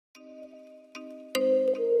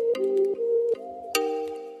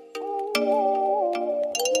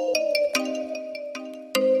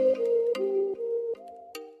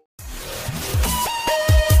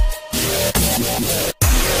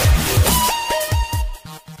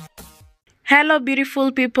Hello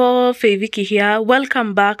beautiful people, Faviki here.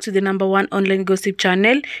 Welcome back to the #1 online gossip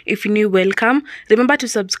channel. If you're new, welcome. Remember to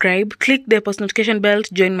subscribe, click the post notification bell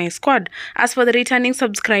to join my squad. As for the returning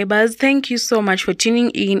subscribers, thank you so much for tuning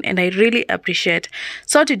in and I really appreciate.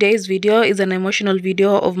 So today's video is an emotional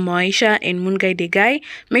video of Moaisha and Mungai the guy.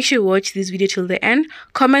 Make sure you watch this video till the end.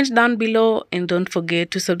 Comment down below and don't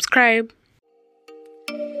forget to subscribe.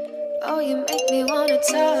 Oh, you make me wanna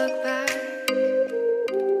talk back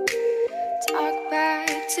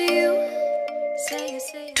to you.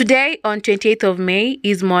 Today on 28th of May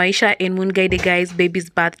is Moaisha and Mungai the guy's baby's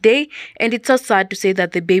birthday, and it's so sad to say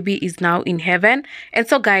that the baby is now in heaven. And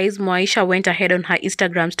so guys, Moaisha went ahead on her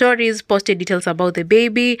Instagram stories, posted details about the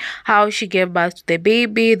baby, how she gave birth to the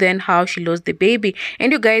baby, then how she lost the baby.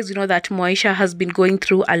 And you guys, you know that Moaisha has been going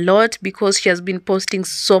through a lot because she has been posting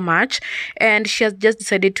so much, and she has just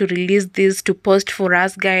decided to release this to post for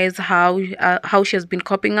us guys how she has been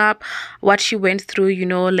coping up, what she went through, you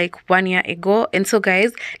know, like 1 year ago. And so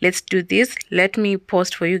guys, let's do this. Let me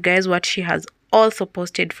post for you guys what she has also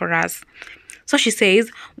posted for us. So she says,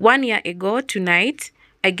 1 year ago tonight,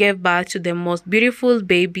 I gave birth to the most beautiful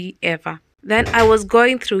baby ever. Then I was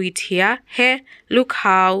going through it here. Hey, look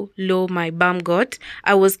how low my bum got.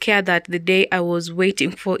 I was scared that the day I was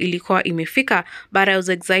waiting for ilikuwa imefika, but I was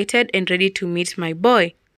excited and ready to meet my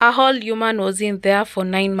boy. A whole human was in there for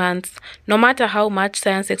 9 months. No matter how much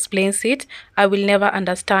science explains it, I will never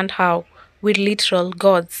understand how. With literal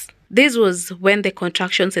gods. This was when the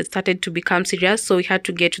contractions had started to become serious, so we had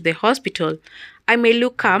to get to the hospital. I may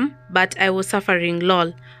look calm, but I was suffering,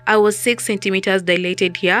 lol. I was 6 centimeters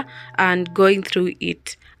dilated here and going through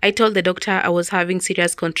it. I told the doctor I was having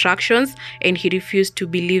serious contractions and he refused to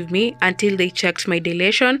believe me until they checked my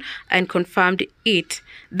dilation and confirmed it.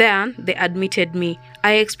 Then they admitted me.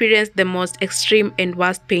 I experienced the most extreme and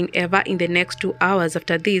worst pain ever in the next 2 hours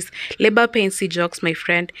after this. Labor pains, see jokes, my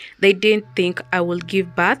friend. They didn't think I would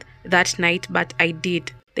give birth that night, but I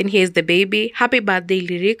did. Then here's the baby. Happy birthday,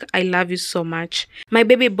 Lyric. I love you so much. My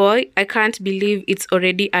baby boy, I can't believe it's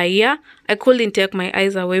already a year. I couldn't take my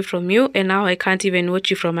eyes away from you, and now I can't even watch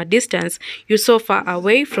you from a distance. You're so far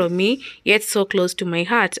away from me, yet so close to my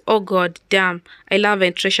heart. Oh God, damn. I love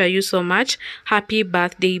and treasure you so much. Happy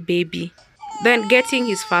birthday, baby. Then getting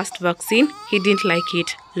his first vaccine, he didn't like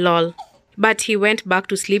it. Lol. But he went back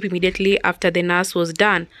to sleep immediately after the nurse was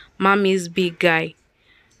done. Mommy's big guy.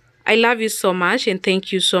 I love you so much and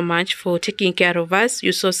thank you so much for taking care of us.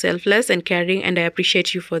 You're so selfless and caring and I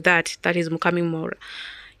appreciate you for that. That is Mukami Mora.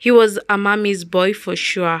 He was a mommy's boy for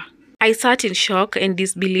sure. I sat in shock and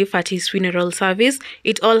disbelief at his funeral service.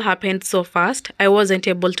 It all happened so fast, I wasn't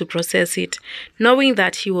able to process it. Knowing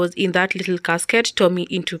that he was in that little casket tore me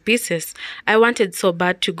into pieces. I wanted so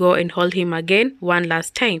bad to go and hold him again one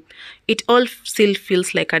last time. It all still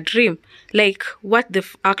feels like a dream. Like, what the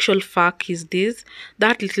actual fuck is this?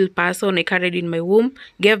 That little person I carried in my womb,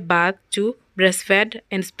 gave birth to, breastfed,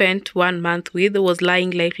 and spent 1 month with was lying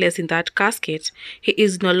lifeless in that casket. He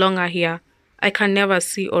is no longer here. I can never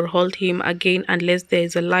see or hold him again unless there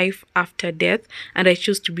is a life after death, and I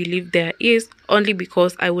choose to believe there is, only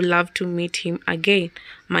because I would love to meet him again.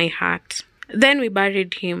 My heart. Then we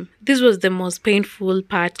buried him. This was the most painful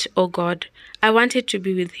part, oh God. I wanted to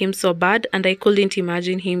be with him so bad, and I couldn't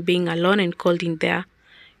imagine him being alone and cold in there.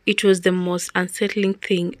 It was the most unsettling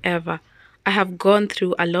thing ever. I have gone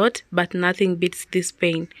through a lot, but nothing beats this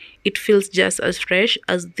pain. It feels just as fresh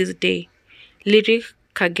as this day. Lyric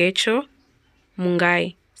Kagecho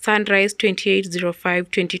Mungai. Sunrise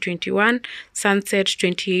 28/05/2021. Sunset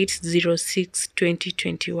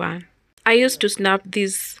 28/06/2021. I used to snap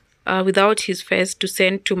this without his face to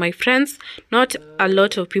send to my friends. Not a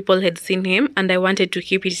lot of people had seen him and I wanted to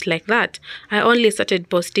keep it like that. I only started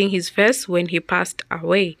posting his face when he passed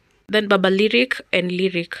away. Then Baba Lyric and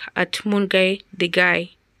Lyric at Mungai the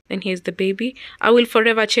guy. Then here's the baby. I will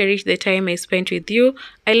forever cherish the time I spent with you.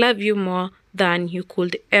 I love you more than you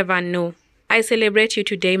could ever know. I celebrate you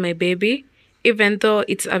today, my baby. Even though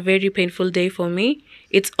it's a very painful day for me,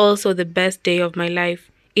 it's also the best day of my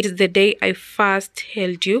life. It is the day I first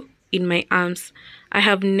held you in my arms. I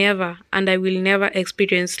have never and I will never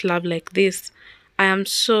experience love like this. I am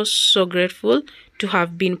so grateful to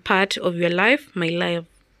have been part of your life, my life.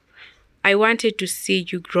 I wanted to see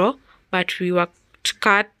you grow, but we were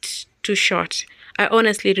cut too short. I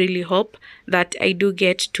honestly really hope that I do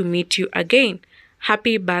get to meet you again.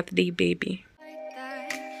 Happy birthday, baby.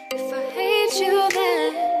 If I hate you,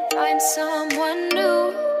 then find someone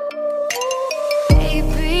new.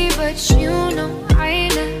 Baby, but you know I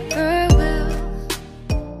never will.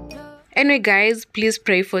 Anyway, guys, please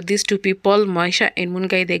pray for these two people, Moaisha and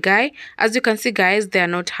Moongai the guy. As you can see, guys, they are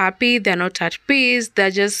not happy, they're not at peace,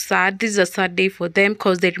 they're just sad. This is a sad day for them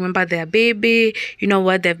because they remember their baby, you know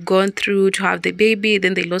what they've gone through to have the baby,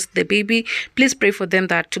 then they lost the baby. Please pray for them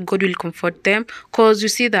that God will comfort them, because you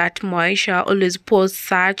see that Moaisha always posts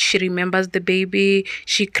sad. She remembers the baby,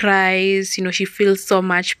 she cries, you know, she feels so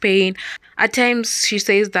much pain. At times she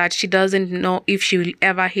says that she doesn't know if she will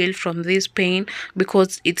ever heal from this pain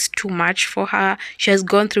because it's too much for her. She has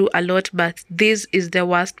gone through a lot, but this is the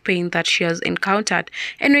worst pain that she has encountered.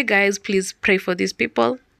 Anyway, guys, please pray for these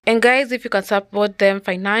people. And guys, if you can support them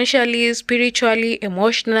financially, spiritually,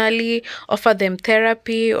 emotionally, offer them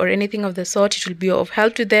therapy or anything of the sort, it will be of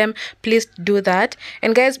help to them. Please do that.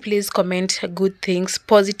 And guys, please comment good things,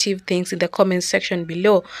 positive things in the comment section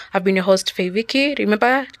below. I've been your host, Faye Vicky.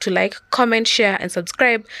 Remember to like, comment, share, and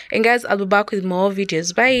subscribe. And guys, I'll be back with more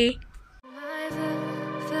videos. Bye.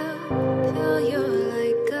 You're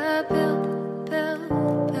like a pill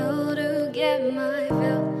to get my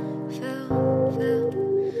fill.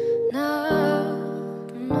 No,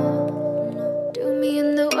 do me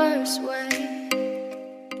in the worst way.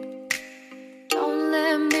 Don't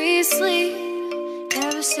let me sleep,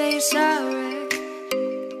 never say sorry.